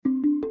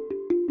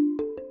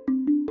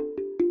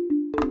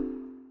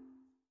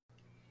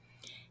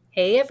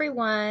Hey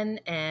everyone,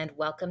 and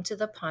welcome to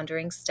the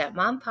Pondering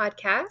Stepmom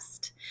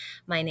podcast.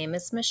 My name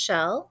is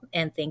Michelle,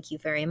 and thank you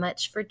very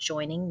much for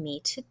joining me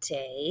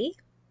today.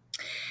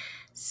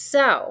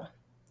 So,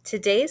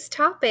 today's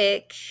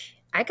topic,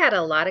 I got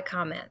a lot of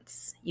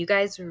comments. You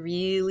guys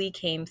really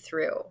came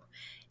through.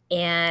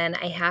 And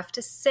I have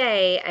to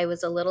say, I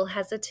was a little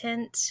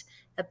hesitant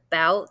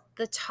about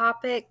the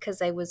topic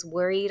because I was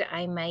worried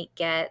I might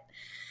get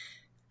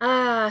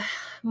uh,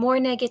 more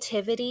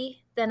negativity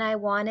than I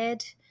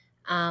wanted,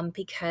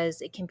 because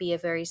it can be a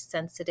very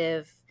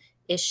sensitive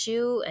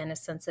issue and a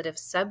sensitive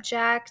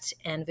subject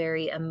and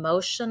very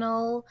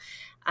emotional.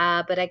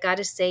 But I got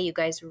to say, you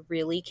guys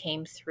really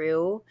came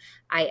through.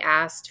 I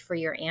asked for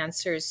your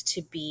answers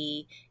to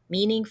be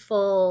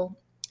meaningful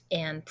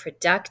and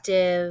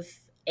productive,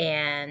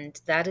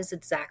 and that is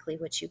exactly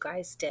what you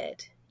guys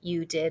did.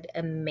 You did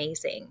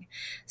amazing.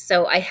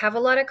 So I have a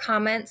lot of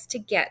comments to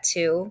get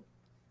to.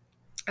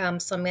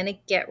 So I'm going to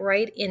get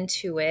right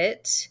into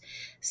it.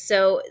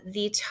 So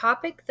the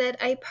topic that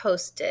I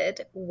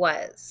posted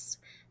was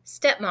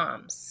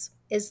stepmoms.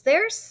 Is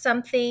there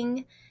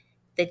something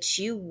that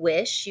you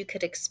wish you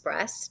could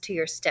express to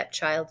your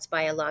stepchild's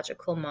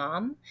biological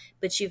mom,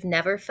 but you've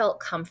never felt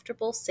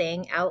comfortable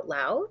saying out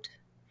loud?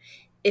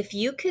 If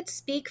you could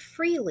speak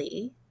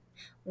freely,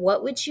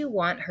 what would you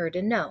want her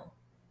to know?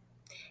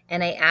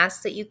 And I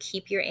ask that you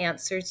keep your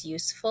answers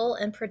useful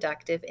and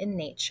productive in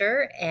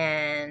nature.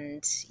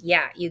 And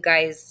yeah, you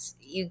guys,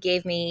 you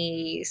gave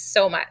me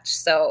so much.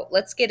 So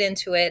let's get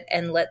into it.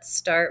 And let's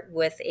start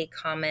with a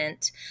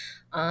comment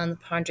on the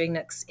Pondering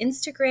Nooks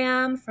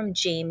Instagram from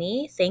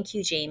Jamie. Thank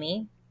you,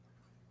 Jamie.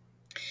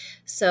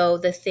 So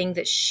the thing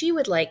that she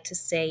would like to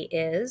say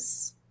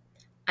is,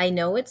 I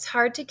know it's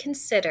hard to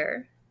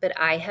consider, but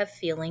I have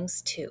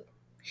feelings too.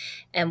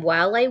 And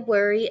while I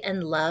worry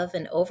and love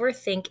and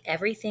overthink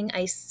everything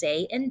I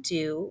say and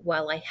do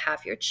while I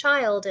have your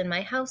child in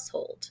my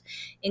household,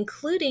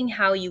 including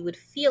how you would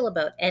feel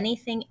about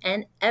anything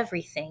and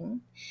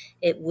everything,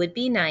 it would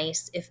be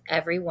nice if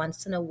every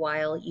once in a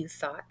while you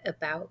thought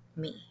about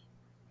me.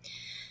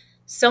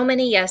 So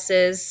many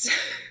yeses.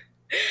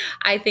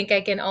 I think I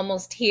can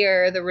almost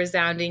hear the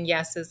resounding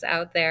yeses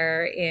out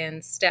there in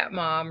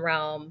stepmom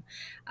realm.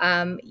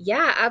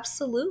 Yeah,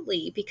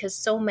 absolutely. Because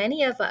so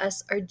many of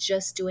us are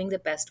just doing the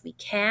best we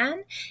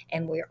can,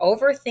 and we're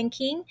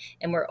overthinking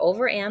and we're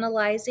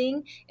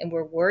overanalyzing and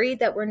we're worried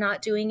that we're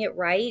not doing it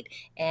right.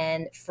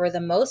 And for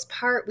the most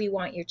part, we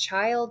want your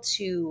child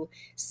to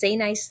say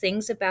nice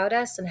things about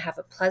us and have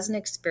a pleasant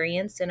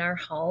experience in our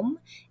home.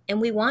 And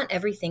we want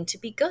everything to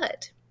be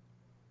good.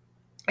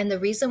 And the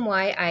reason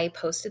why I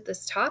posted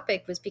this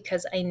topic was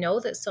because I know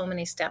that so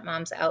many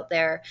stepmoms out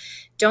there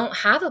don't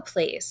have a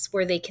place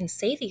where they can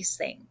say these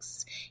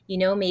things. You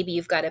know, maybe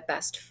you've got a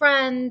best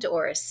friend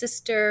or a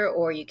sister,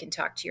 or you can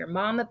talk to your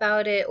mom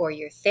about it or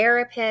your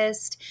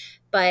therapist.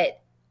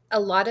 But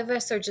a lot of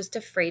us are just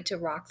afraid to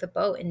rock the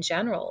boat in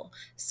general.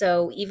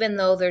 So even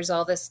though there's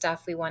all this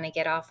stuff we want to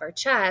get off our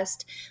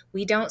chest,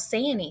 we don't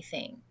say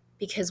anything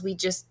because we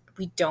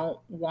don't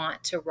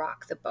want to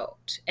rock the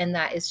boat. And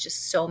that is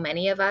just so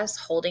many of us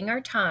holding our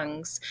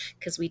tongues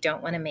because we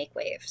don't want to make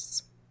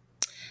waves.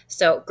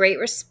 So great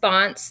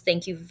response.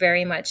 Thank you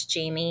very much,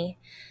 Jamie.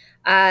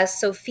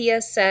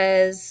 Sophia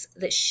says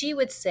that she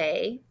would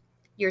say,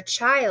 your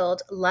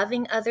child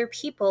loving other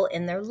people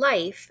in their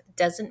life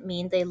doesn't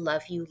mean they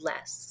love you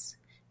less.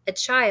 A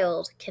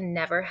child can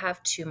never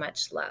have too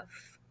much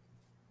love.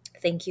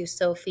 Thank you,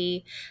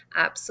 Sophie.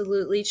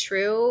 Absolutely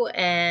true.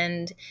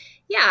 And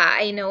yeah,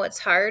 I know it's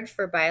hard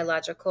for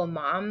biological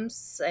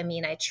moms. I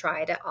mean, I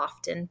try to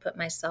often put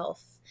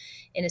myself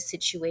in a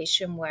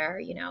situation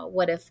where,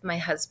 what if my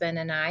husband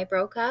and I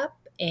broke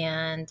up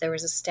and there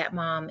was a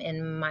stepmom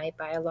in my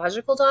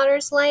biological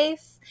daughter's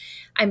life?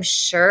 I'm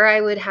sure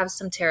I would have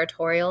some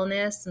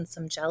territorialness and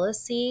some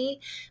jealousy,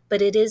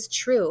 but it is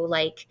true.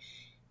 Like,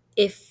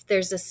 if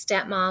there's a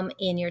stepmom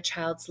in your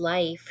child's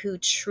life who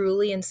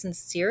truly and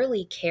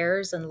sincerely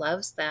cares and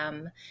loves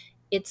them,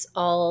 it's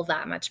all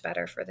that much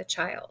better for the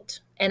child.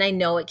 And I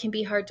know it can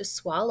be hard to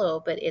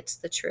swallow, but it's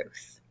the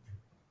truth.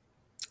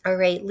 All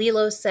right,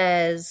 Lilo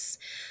says,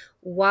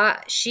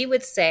 she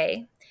would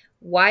say,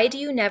 why do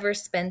you never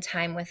spend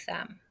time with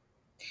them?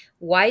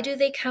 Why do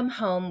they come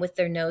home with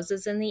their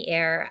noses in the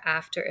air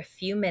after a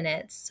few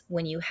minutes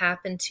when you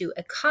happen to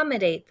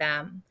accommodate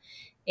them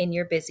in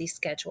your busy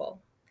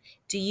schedule?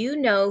 Do you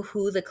know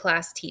who the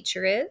class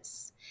teacher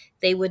is?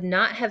 They would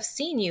not have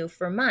seen you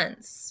for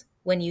months.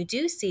 When you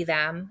do see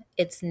them,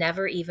 it's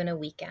never even a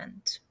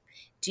weekend.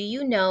 Do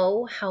you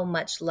know how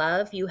much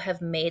love you have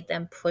made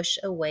them push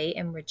away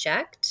and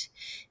reject?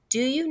 Do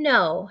you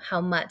know how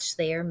much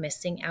they are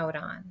missing out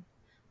on?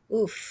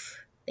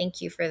 Oof, thank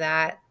you for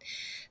that.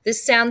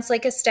 This sounds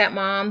like a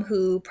stepmom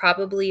who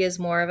probably is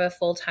more of a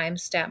full-time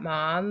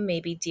stepmom,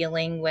 maybe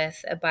dealing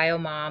with a bio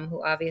mom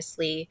who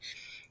obviously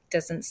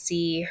doesn't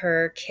see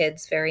her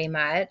kids very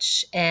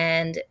much.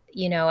 And,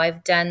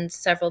 I've done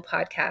several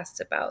podcasts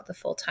about the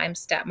full-time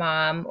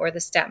stepmom or the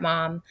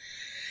stepmom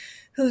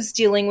who's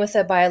dealing with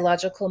a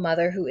biological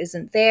mother who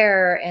isn't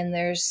there. And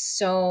there's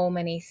so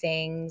many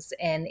things,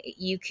 and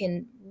you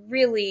can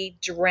really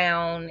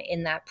drown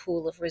in that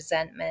pool of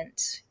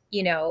resentment,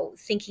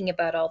 thinking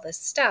about all this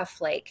stuff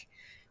like,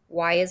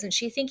 why isn't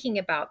she thinking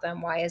about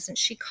them? Why isn't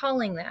she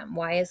calling them?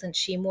 Why isn't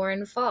she more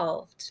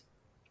involved?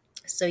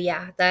 So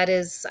yeah,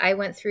 I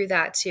went through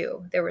that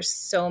too. There were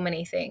so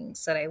many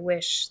things that I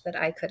wish that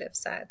I could have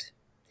said.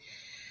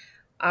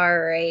 All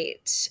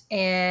right.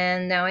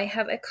 And now I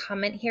have a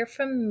comment here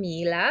from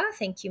Mila.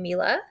 Thank you,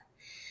 Mila.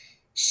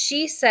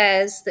 She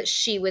says that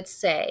she would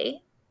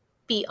say,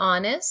 be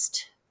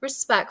honest,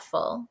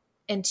 respectful,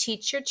 and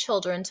teach your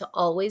children to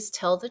always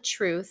tell the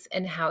truth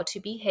and how to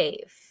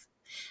behave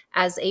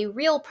as a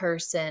real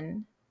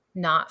person,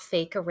 not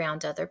fake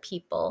around other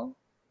people,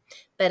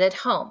 but at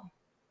home.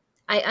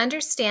 I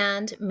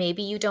understand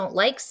maybe you don't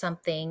like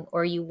something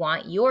or you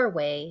want your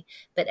way,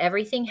 but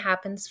everything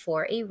happens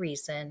for a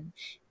reason.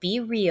 Be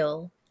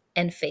real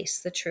and face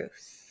the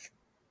truth.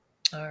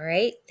 All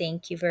right.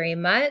 Thank you very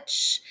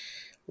much.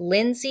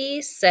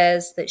 Lindsay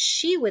says that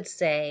she would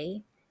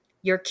say,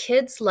 your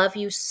kids love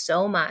you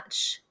so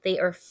much. They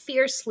are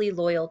fiercely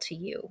loyal to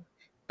you,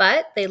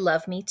 but they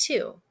love me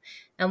too.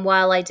 And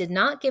while I did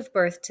not give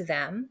birth to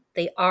them,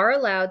 they are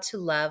allowed to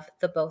love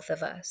the both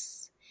of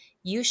us.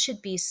 You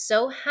should be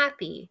so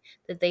happy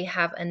that they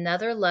have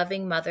another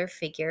loving mother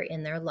figure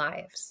in their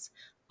lives.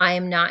 I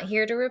am not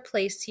here to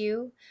replace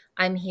you.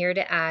 I'm here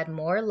to add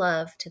more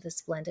love to the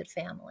splendid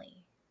family.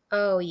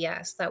 Oh,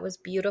 yes, that was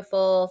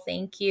beautiful.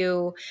 Thank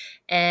you.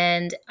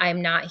 And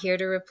I'm not here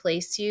to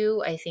replace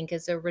you, I think,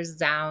 is a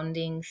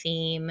resounding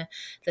theme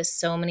that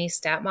so many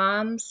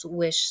stepmoms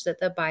wish that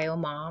the bio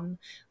mom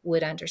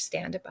would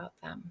understand about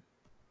them.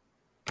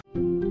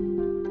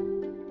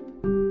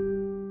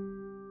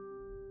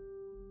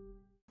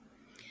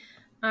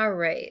 All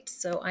right,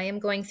 so I am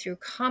going through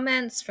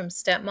comments from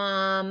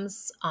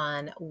stepmoms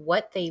on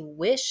what they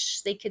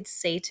wish they could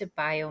say to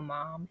bio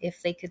mom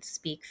if they could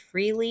speak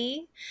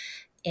freely.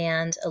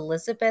 And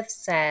Elizabeth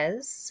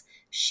says,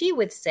 she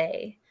would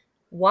say,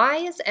 why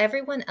is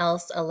everyone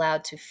else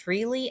allowed to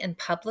freely and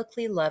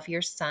publicly love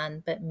your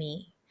son but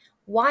me?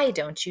 Why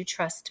don't you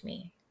trust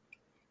me?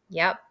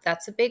 Yep,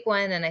 that's a big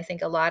one. And I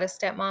think a lot of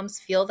stepmoms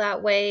feel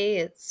that way.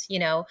 It's,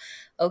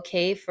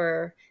 okay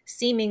for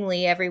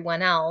seemingly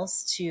everyone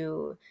else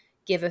to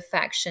give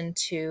affection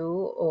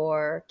to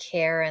or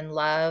care and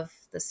love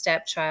the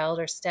stepchild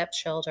or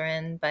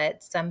stepchildren,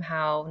 but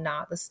somehow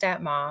not the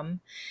stepmom.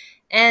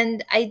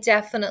 And I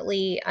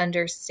definitely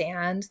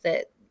understand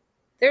that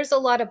there's a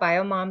lot of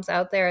bio moms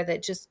out there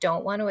that just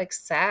don't want to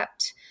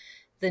accept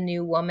the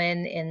new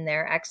woman in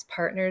their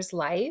ex-partner's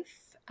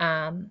life.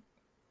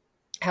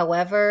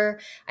 However,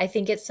 I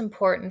think it's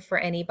important for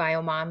any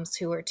bio moms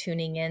who are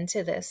tuning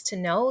into this to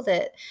know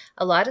that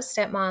a lot of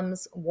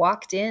stepmoms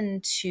walked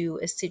into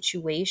a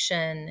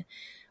situation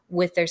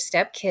with their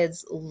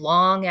stepkids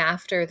long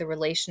after the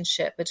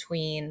relationship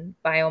between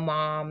bio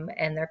mom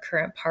and their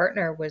current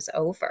partner was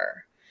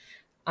over.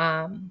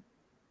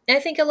 I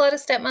think a lot of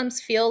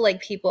stepmoms feel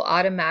like people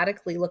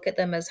automatically look at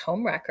them as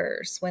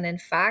homewreckers, when in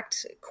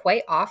fact,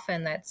 quite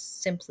often that's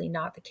simply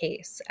not the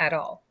case at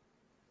all.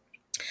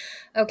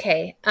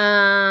 Okay.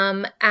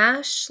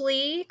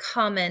 Ashley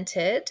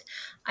commented,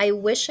 I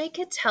wish I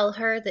could tell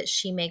her that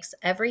she makes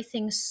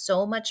everything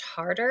so much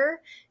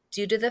harder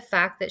due to the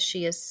fact that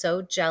she is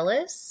so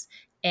jealous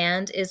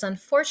and is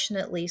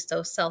unfortunately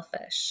so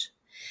selfish.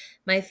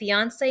 My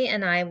fiance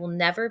and I will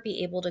never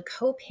be able to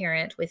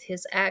co-parent with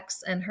his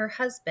ex and her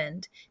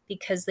husband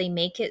because they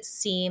make it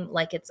seem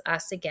like it's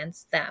us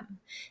against them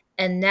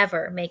and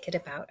never make it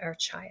about our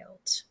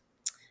child.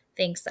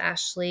 Thanks,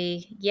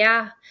 Ashley.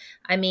 Yeah,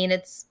 I mean,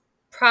 it's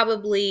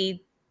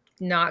probably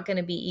not going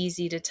to be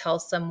easy to tell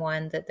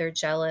someone that they're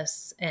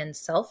jealous and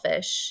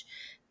selfish,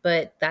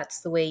 but that's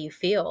the way you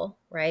feel,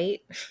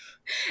 right?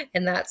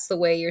 And that's the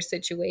way your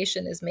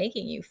situation is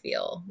making you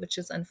feel, which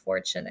is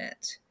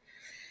unfortunate.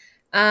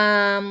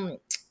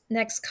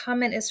 Next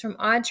comment is from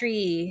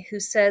Audrey, who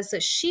says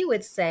that she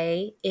would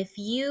say, if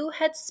you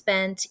had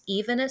spent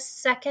even a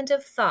second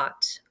of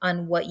thought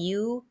on what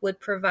you would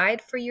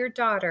provide for your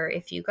daughter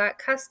if you got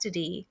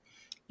custody,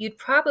 you'd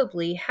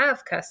probably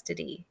have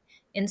custody.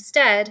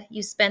 Instead,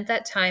 you spent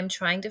that time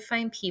trying to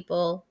find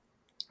people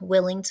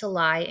willing to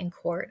lie in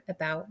court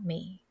about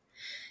me.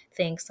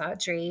 Thanks,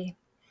 Audrey.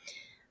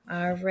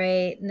 All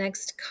right,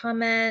 next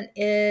comment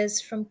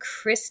is from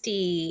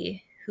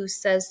Christy, who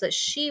says that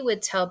she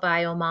would tell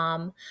bio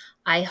mom,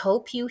 I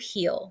hope you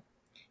heal.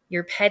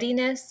 Your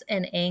pettiness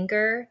and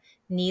anger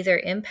neither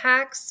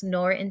impacts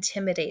nor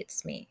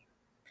intimidates me.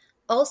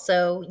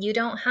 Also, you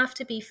don't have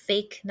to be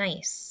fake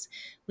nice.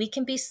 We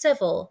can be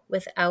civil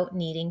without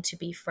needing to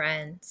be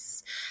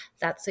friends.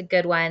 That's a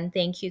good one.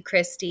 Thank you,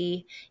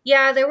 Christy.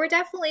 Yeah, there were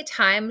definitely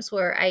times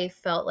where I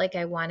felt like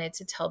I wanted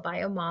to tell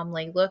bio mom,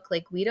 like, look,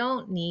 like, we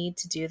don't need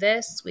to do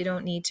this. We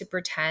don't need to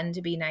pretend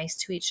to be nice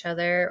to each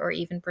other or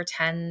even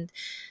pretend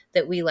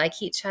that we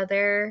like each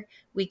other.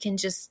 We can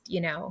just,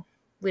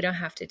 we don't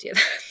have to do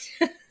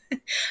that.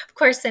 Of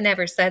course, I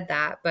never said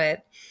that,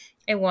 but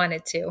I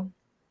wanted to.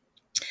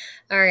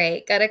 All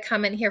right, got a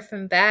comment here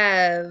from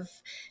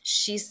Bev.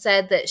 She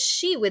said that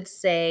she would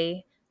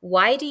say,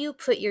 "Why do you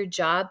put your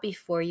job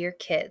before your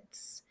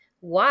kids?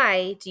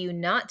 Why do you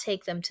not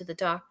take them to the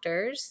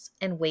doctors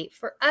and wait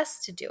for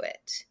us to do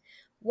it?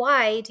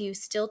 Why do you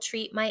still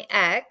treat my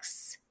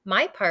ex,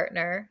 my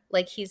partner,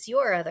 like he's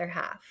your other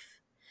half?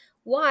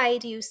 Why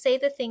do you say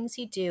the things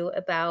you do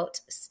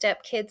about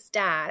stepkid's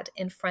dad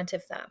in front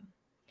of them?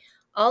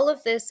 All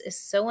of this is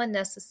so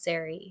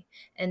unnecessary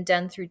and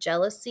done through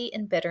jealousy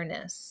and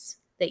bitterness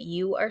that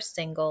you are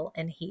single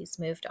and he's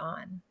moved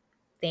on.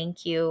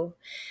 Thank you."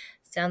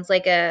 Sounds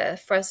like a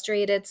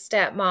frustrated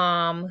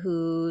stepmom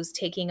who's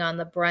taking on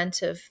the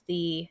brunt of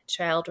the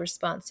child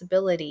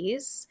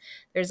responsibilities.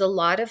 There's a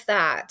lot of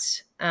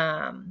that.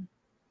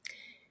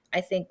 I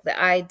think that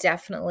I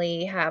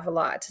definitely have a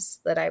lot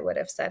that I would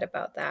have said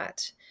about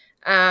that.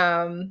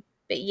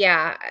 But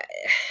yeah,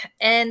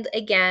 and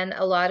again,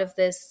 a lot of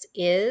this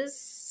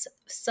is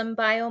some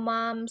bio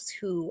moms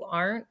who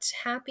aren't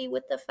happy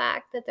with the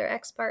fact that their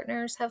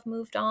ex-partners have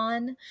moved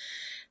on.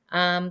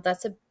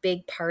 That's a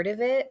big part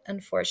of it.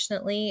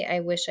 Unfortunately,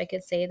 I wish I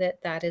could say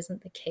that that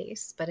isn't the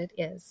case, but it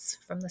is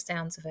from the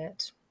sounds of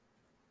it.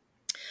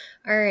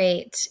 All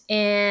right.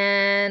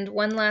 And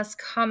one last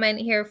comment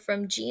here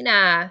from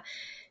Gina.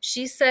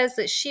 She says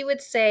that she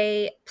would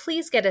say,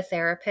 "Please get a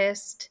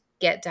therapist,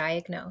 get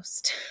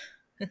diagnosed."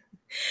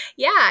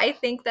 Yeah, I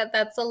think that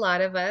that's a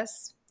lot of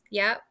us.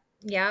 Yep.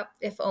 Yep.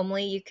 If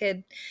only you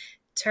could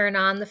turn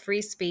on the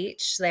free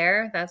speech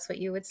there, that's what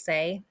you would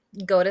say.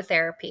 Go to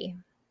therapy.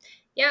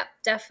 Yep,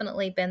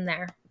 definitely been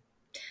there.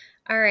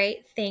 All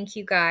right, thank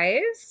you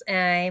guys.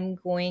 I'm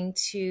going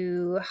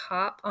to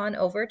hop on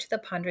over to the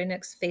Pondering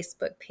Nooks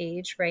Facebook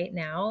page right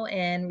now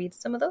and read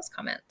some of those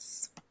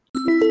comments.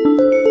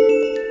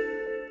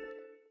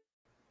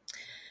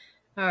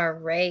 All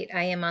right,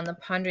 I am on the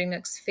Pondering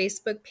Nooks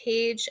Facebook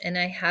page and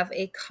I have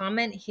a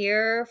comment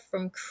here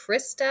from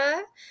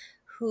Krista,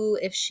 who,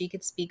 if she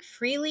could speak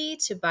freely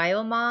to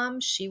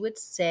BioMom, she would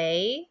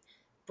say,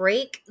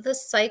 "Break the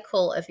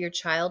cycle of your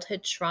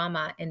childhood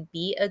trauma and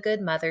be a good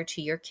mother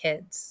to your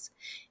kids.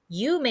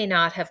 You may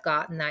not have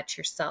gotten that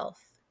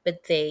yourself,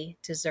 but they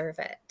deserve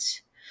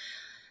it."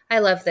 I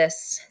love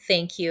this.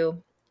 Thank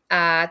you.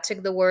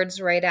 Took the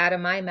words right out of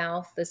my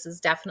mouth. This is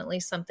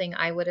definitely something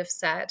I would have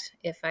said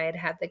if I had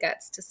had the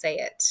guts to say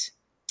it.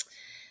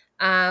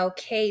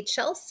 Okay,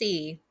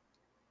 Chelsea.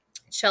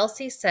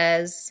 Chelsea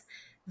says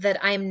that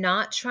I'm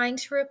not trying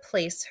to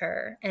replace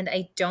her, and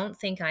I don't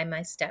think I'm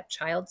my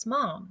stepchild's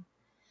mom.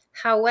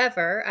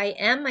 However, I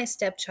am my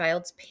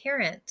stepchild's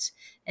parent,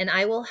 and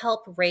I will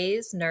help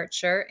raise,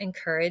 nurture,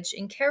 encourage,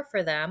 and care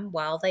for them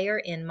while they are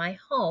in my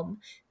home,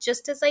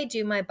 just as I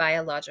do my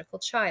biological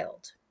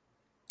child.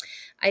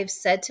 I've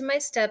said to my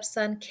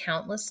stepson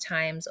countless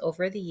times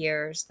over the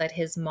years that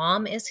his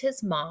mom is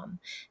his mom,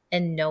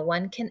 and no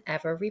one can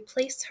ever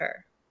replace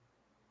her.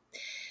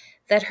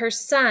 That her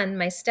son,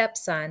 my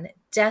stepson,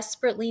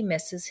 desperately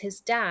misses his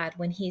dad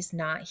when he's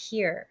not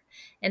here,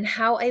 and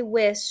how I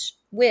wish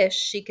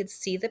she could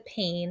see the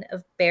pain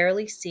of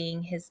barely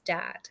seeing his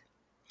dad.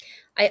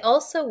 I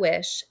also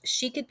wish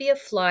she could be a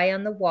fly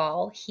on the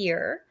wall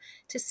here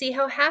to see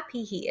how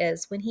happy he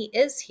is when he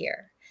is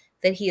here,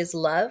 that he is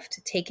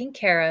loved, taken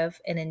care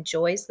of, and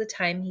enjoys the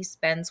time he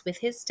spends with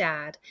his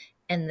dad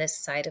and this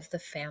side of the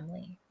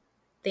family.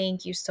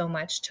 Thank you so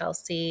much,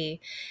 Chelsea.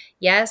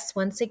 Yes,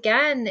 once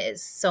again,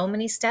 so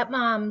many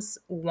stepmoms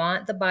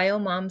want the bio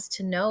moms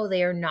to know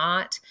they are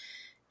not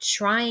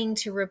trying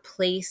to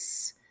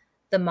replace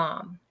the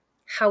mom.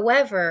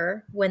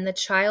 However, when the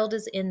child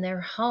is in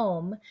their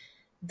home,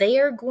 they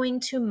are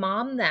going to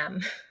mom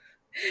them,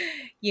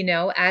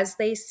 as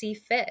they see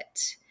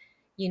fit.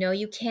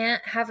 You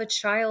can't have a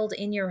child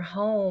in your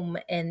home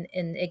and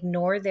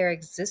ignore their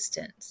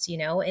existence,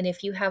 and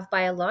if you have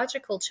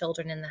biological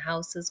children in the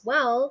house as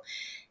well,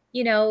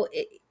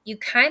 you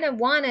kind of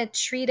want to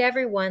treat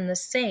everyone the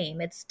same.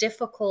 It's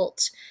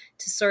difficult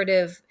to sort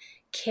of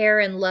care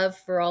and love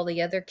for all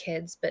the other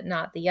kids, but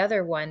not the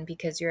other one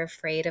because you're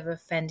afraid of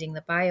offending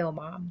the bio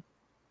mom.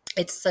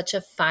 It's such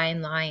a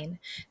fine line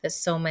that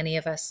so many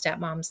of us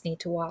stepmoms need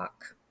to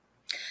walk.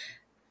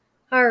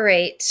 All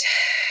right.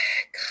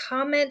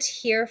 Comment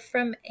here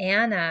from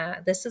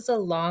Anna. This is a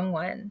long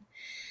one.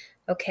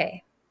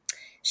 Okay.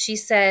 She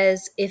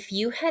says, "If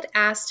you had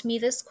asked me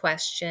this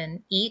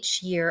question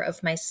each year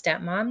of my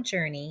stepmom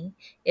journey,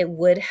 it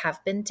would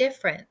have been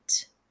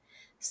different.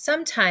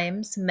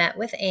 Sometimes met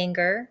with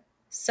anger,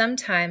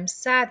 sometimes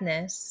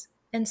sadness,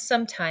 and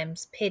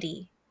sometimes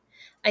pity.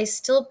 I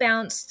still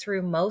bounce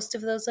through most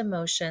of those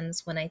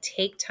emotions when I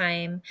take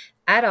time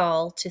at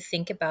all to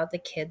think about the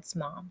kid's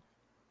mom.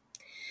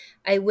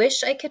 I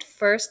wish I could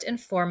first and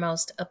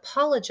foremost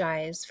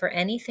apologize for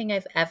anything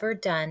I've ever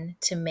done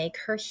to make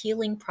her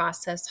healing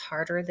process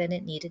harder than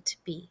it needed to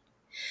be.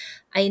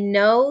 I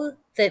know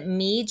that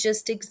me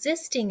just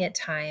existing at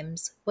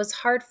times was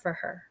hard for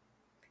her.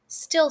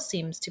 Still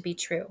seems to be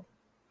true.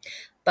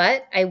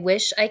 But I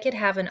wish I could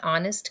have an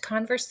honest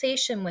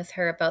conversation with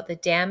her about the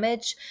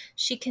damage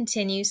she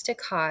continues to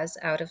cause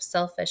out of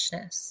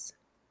selfishness.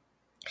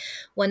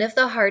 One of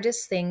the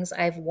hardest things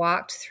I've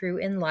walked through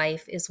in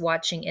life is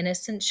watching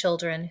innocent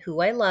children who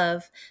I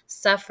love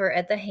suffer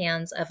at the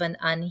hands of an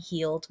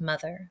unhealed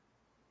mother.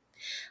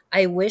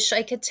 I wish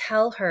I could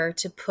tell her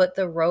to put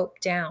the rope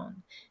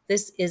down.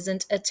 This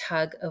isn't a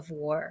tug of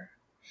war.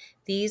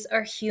 These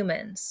are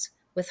humans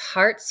with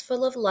hearts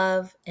full of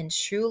love, and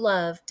true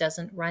love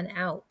doesn't run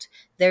out.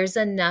 There's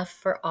enough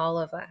for all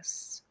of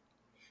us.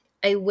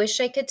 I wish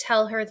I could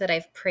tell her that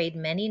I've prayed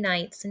many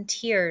nights in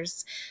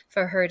tears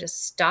for her to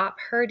stop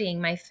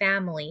hurting my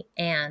family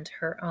and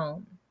her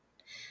own.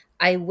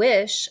 I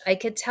wish I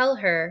could tell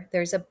her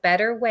there's a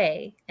better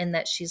way and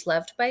that she's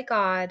loved by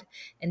God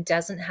and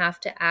doesn't have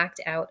to act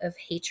out of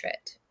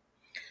hatred.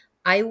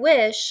 I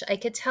wish I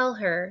could tell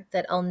her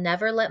that I'll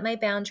never let my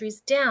boundaries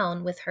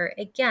down with her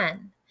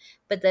again,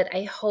 but that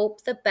I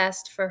hope the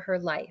best for her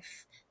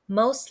life,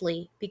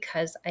 mostly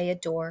because I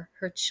adore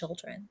her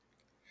children.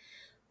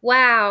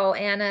 Wow,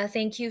 Anna,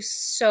 thank you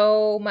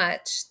so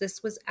much.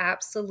 This was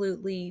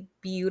absolutely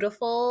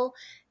beautiful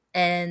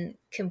and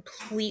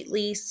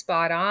completely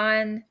spot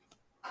on.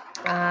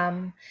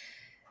 Um,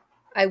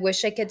 I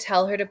wish I could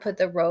tell her to put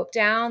the rope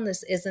down.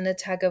 This isn't a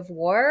tug of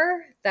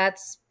war.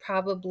 That's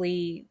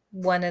probably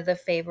one of the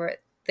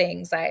favorite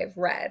things I've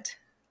read.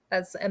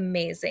 That's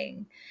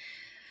amazing.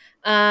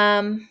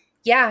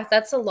 Yeah,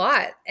 that's a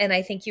lot. And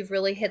I think you've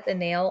really hit the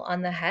nail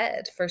on the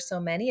head for so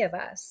many of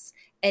us.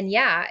 And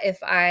yeah, if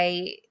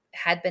I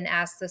had been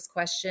asked this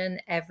question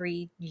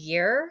every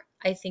year,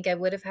 I think I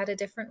would have had a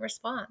different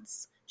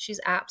response. She's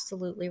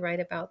absolutely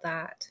right about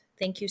that.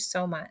 Thank you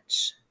so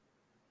much.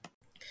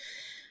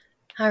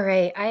 All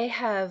right, I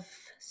have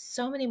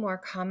so many more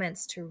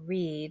comments to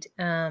read.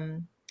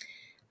 I'm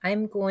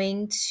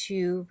going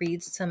to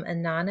read some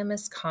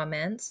anonymous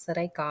comments that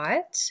I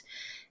got.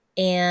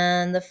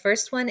 And the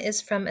first one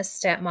is from a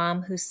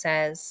stepmom who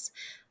says,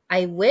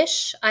 I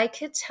wish I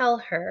could tell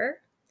her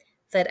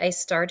that I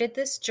started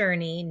this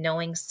journey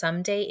knowing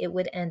someday it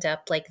would end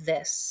up like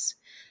this,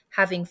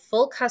 having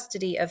full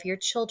custody of your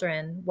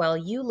children while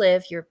you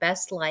live your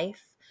best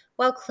life,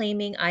 while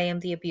claiming I am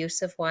the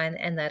abusive one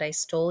and that I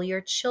stole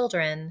your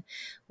children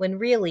when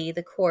really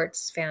the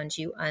courts found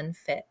you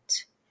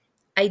unfit.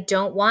 I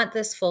don't want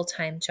this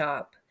full-time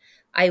job.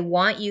 I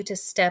want you to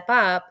step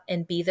up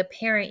and be the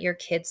parent your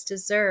kids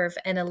deserve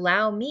and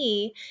allow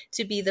me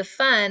to be the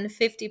fun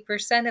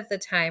 50% of the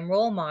time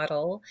role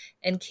model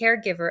and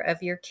caregiver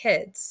of your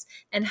kids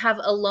and have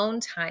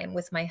alone time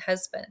with my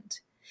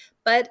husband.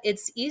 But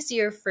it's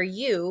easier for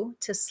you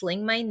to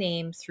sling my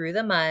name through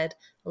the mud,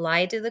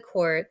 lie to the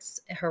courts,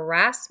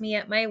 harass me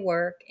at my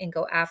work, and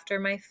go after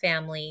my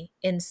family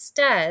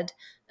instead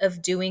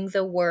of doing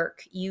the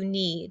work you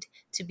need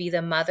to be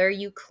the mother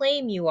you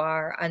claim you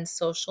are on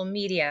social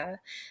media,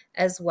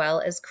 as well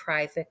as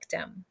cry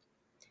victim.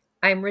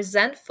 I'm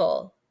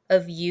resentful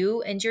of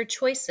you and your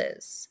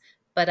choices,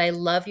 but I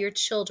love your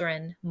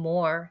children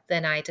more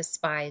than I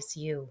despise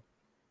you.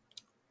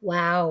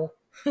 Wow.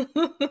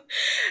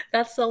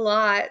 That's a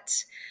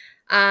lot.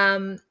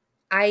 Um,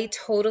 I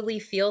totally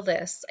feel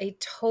this. I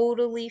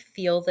totally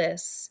feel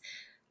this.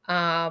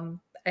 I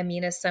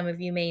mean, as some of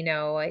you may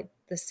know,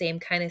 the same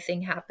kind of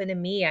thing happened to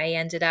me. I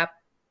ended up,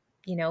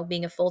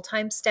 being a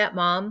full-time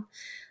stepmom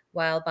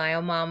while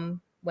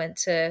BioMom went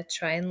to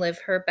try and live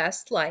her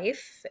best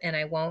life. And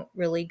I won't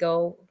really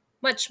go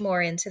much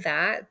more into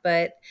that,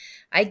 but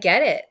I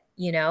get it.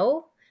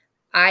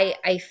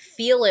 I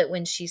feel it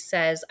when she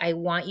says, I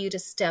want you to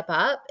step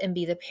up and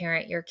be the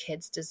parent your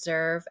kids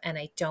deserve. And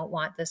I don't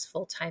want this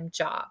full-time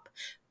job,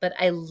 but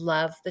I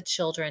love the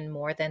children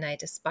more than I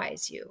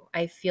despise you.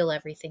 I feel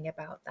everything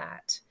about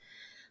that.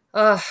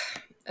 Oh,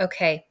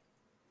 okay.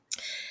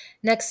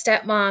 Next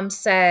stepmom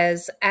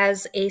says,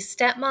 as a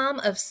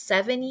stepmom of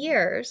 7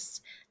 years,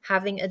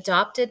 having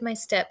adopted my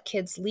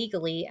stepkids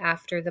legally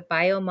after the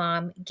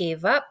biomom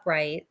gave up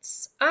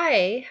rights,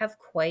 I have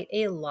quite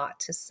a lot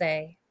to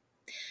say.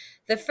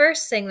 The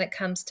first thing that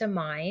comes to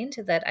mind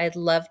that I'd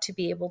love to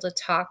be able to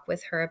talk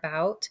with her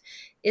about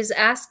is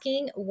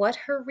asking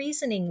what her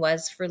reasoning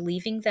was for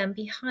leaving them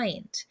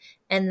behind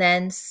and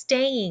then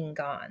staying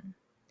gone.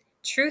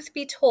 Truth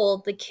be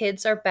told, the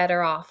kids are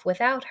better off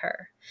without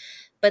her,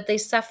 but they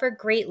suffer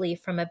greatly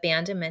from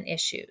abandonment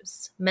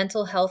issues,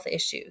 mental health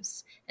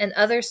issues, and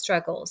other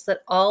struggles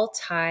that all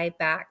tie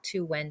back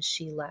to when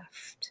she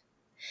left.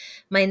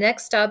 My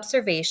next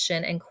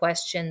observation and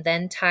question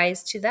then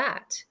ties to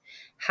that.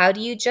 How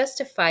do you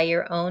justify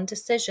your own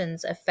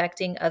decisions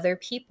affecting other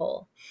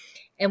people?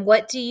 And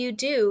what do you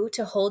do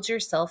to hold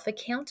yourself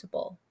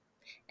accountable?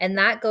 And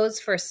that goes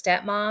for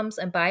stepmoms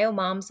and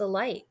biomoms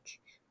alike.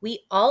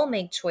 We all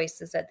make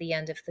choices at the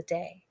end of the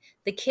day.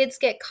 The kids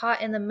get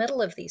caught in the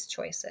middle of these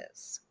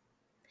choices.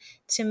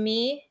 To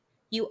me,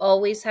 you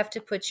always have to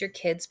put your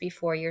kids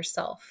before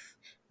yourself.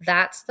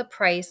 That's the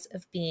price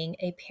of being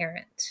a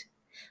parent.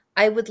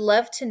 I would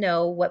love to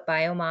know what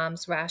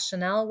Biomom's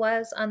rationale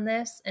was on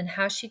this and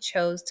how she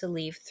chose to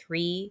leave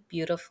 3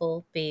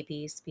 beautiful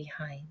babies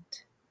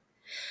behind.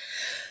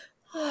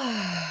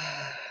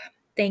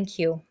 Thank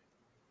you.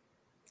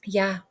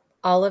 Yeah,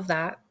 all of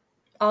that.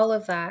 All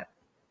of that.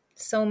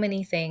 So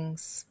many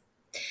things.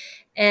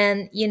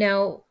 And,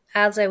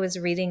 as I was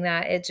reading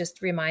that, it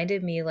just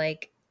reminded me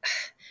like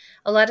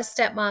a lot of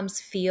stepmoms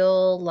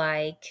feel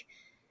like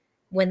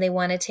when they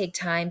want to take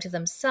time to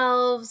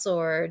themselves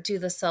or do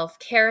the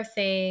self-care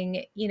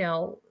thing,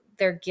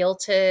 they're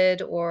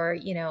guilted or,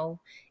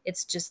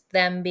 it's just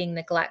them being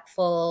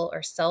neglectful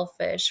or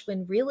selfish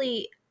when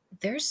really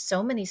there's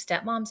so many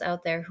stepmoms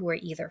out there who are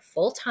either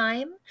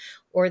full-time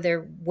or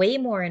they're way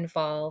more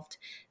involved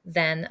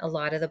than a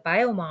lot of the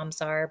bio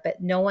moms are, but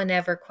no one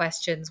ever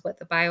questions what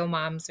the bio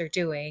moms are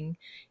doing,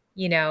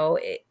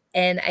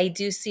 and I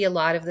do see a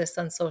lot of this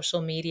on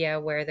social media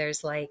where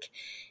there's like,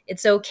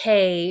 it's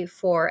okay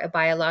for a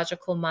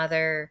biological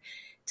mother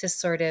to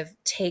sort of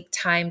take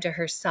time to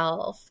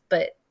herself,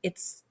 but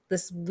it's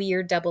this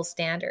weird double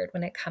standard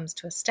when it comes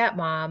to a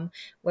stepmom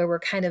where we're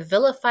kind of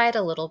vilified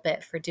a little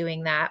bit for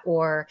doing that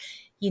or,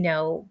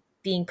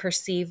 being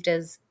perceived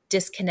as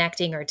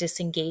disconnecting or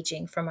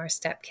disengaging from our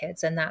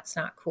stepkids, and that's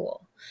not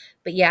cool.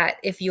 But yet,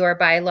 if you're a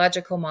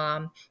biological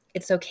mom,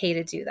 it's okay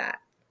to do that.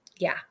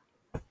 Yeah.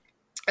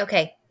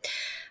 Okay.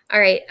 All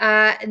right.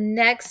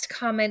 Next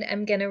comment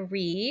I'm going to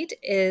read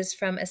is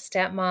from a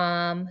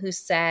stepmom who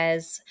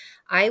says,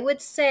 I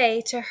would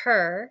say to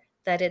her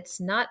that it's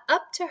not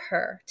up to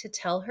her to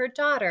tell her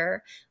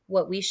daughter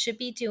what we should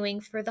be doing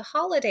for the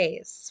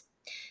holidays.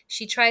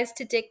 She tries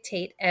to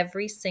dictate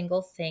every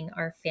single thing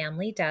our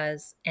family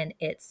does, and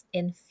it's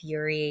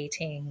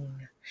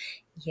infuriating.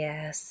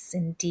 Yes,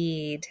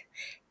 indeed.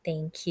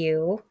 Thank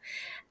you.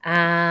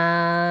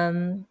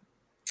 All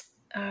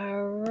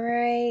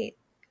right.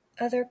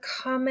 Other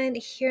comment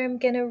here I'm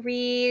going to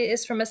read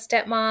is from a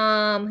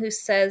stepmom who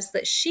says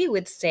that she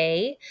would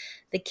say,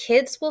 the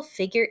kids will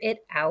figure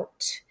it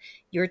out.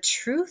 Your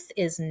truth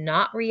is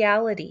not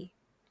reality.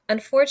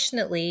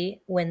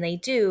 Unfortunately, when they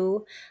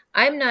do,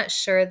 I'm not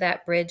sure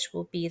that bridge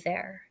will be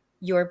there.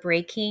 You're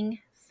breaking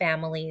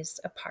families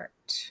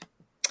apart.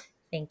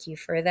 Thank you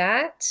for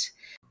that.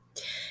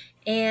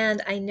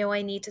 And I know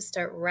I need to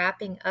start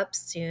wrapping up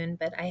soon,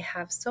 but I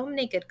have so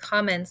many good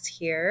comments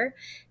here.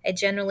 I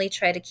generally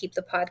try to keep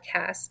the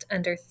podcast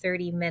under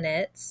 30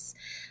 minutes.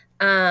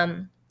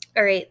 All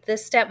right,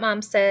 this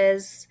stepmom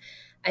says,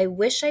 I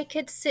wish I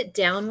could sit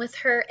down with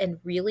her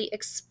and really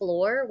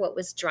explore what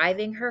was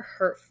driving her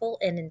hurtful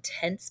and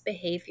intense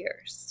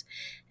behaviors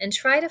and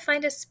try to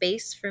find a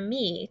space for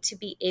me to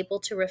be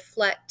able to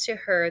reflect to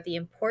her the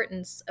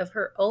importance of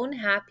her own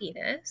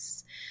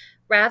happiness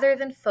rather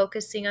than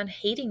focusing on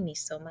hating me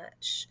so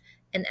much,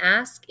 and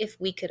ask if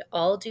we could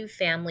all do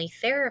family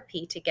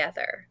therapy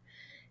together.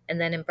 And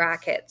then in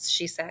brackets,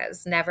 she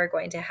says, never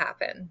going to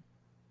happen.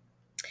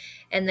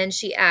 And then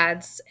she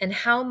adds, and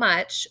how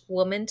much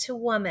woman to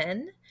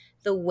woman,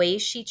 the way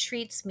she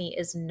treats me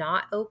is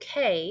not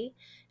okay,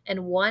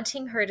 and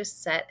wanting her to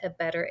set a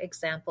better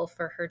example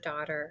for her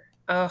daughter.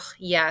 Oh,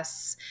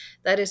 yes,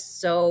 that is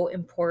so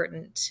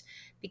important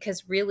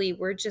because really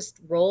we're just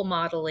role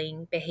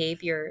modeling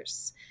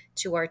behaviors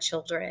to our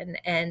children.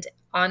 And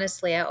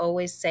honestly, I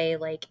always say,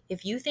 like,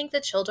 if you think the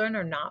children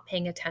are not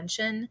paying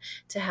attention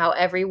to how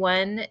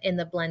everyone in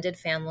the blended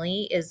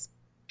family is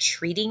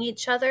treating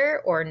each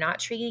other or not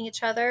treating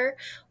each other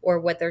or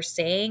what they're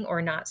saying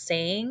or not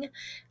saying,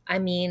 I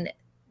mean,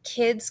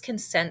 kids can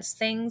sense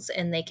things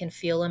and they can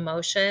feel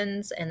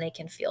emotions and they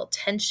can feel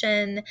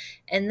tension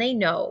and they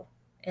know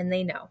and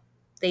they know.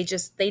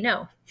 They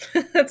know.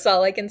 That's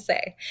all I can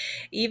say.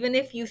 Even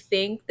if you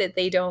think that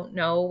they don't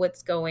know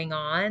what's going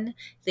on,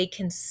 they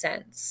can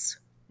sense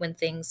when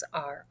things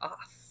are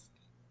off.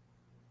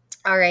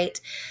 All right.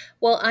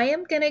 Well, I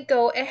am going to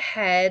go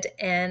ahead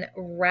and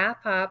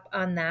wrap up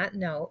on that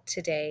note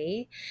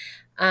today.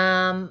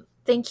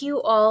 Thank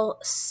you all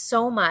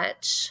so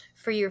much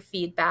for your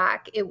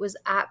feedback. It was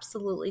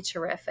absolutely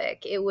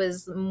terrific. It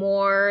was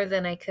more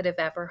than I could have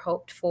ever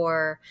hoped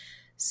for.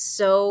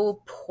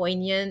 So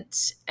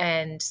poignant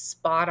and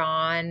spot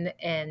on,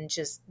 and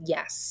just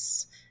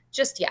yes.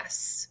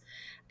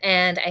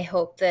 And I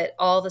hope that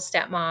all the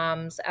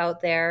stepmoms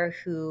out there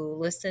who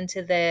listen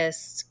to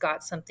this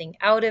got something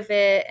out of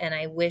it. And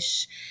I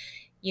wish,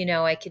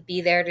 I could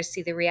be there to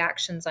see the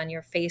reactions on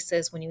your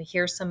faces when you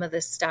hear some of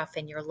this stuff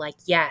and you're like,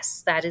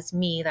 yes, that is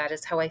me. That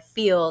is how I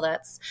feel.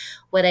 That's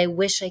what I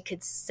wish I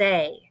could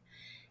say.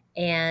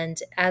 And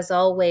as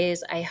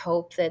always, I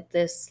hope that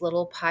this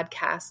little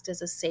podcast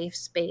is a safe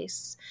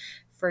space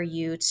for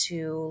you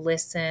to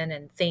listen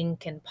and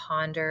think and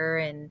ponder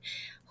and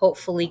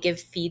hopefully give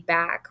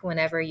feedback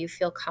whenever you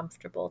feel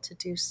comfortable to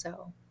do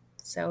so.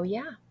 So,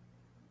 yeah.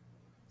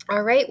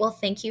 All right. Well,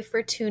 thank you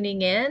for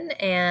tuning in.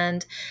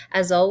 And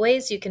as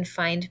always, you can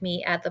find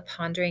me at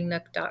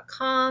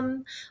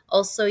theponderingnook.com.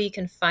 Also, you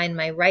can find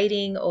my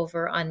writing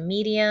over on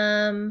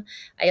Medium.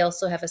 I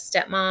also have a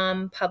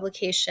stepmom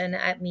publication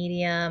at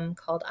Medium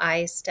called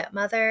I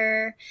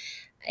Stepmother,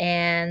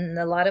 and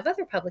a lot of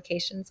other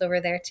publications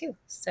over there too.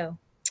 So,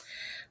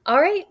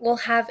 all right. Well,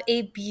 have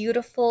a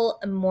beautiful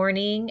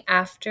morning,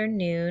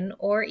 afternoon,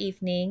 or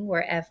evening,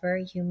 wherever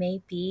you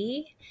may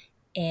be.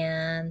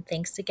 And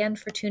thanks again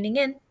for tuning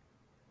in.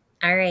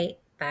 All right.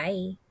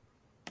 Bye.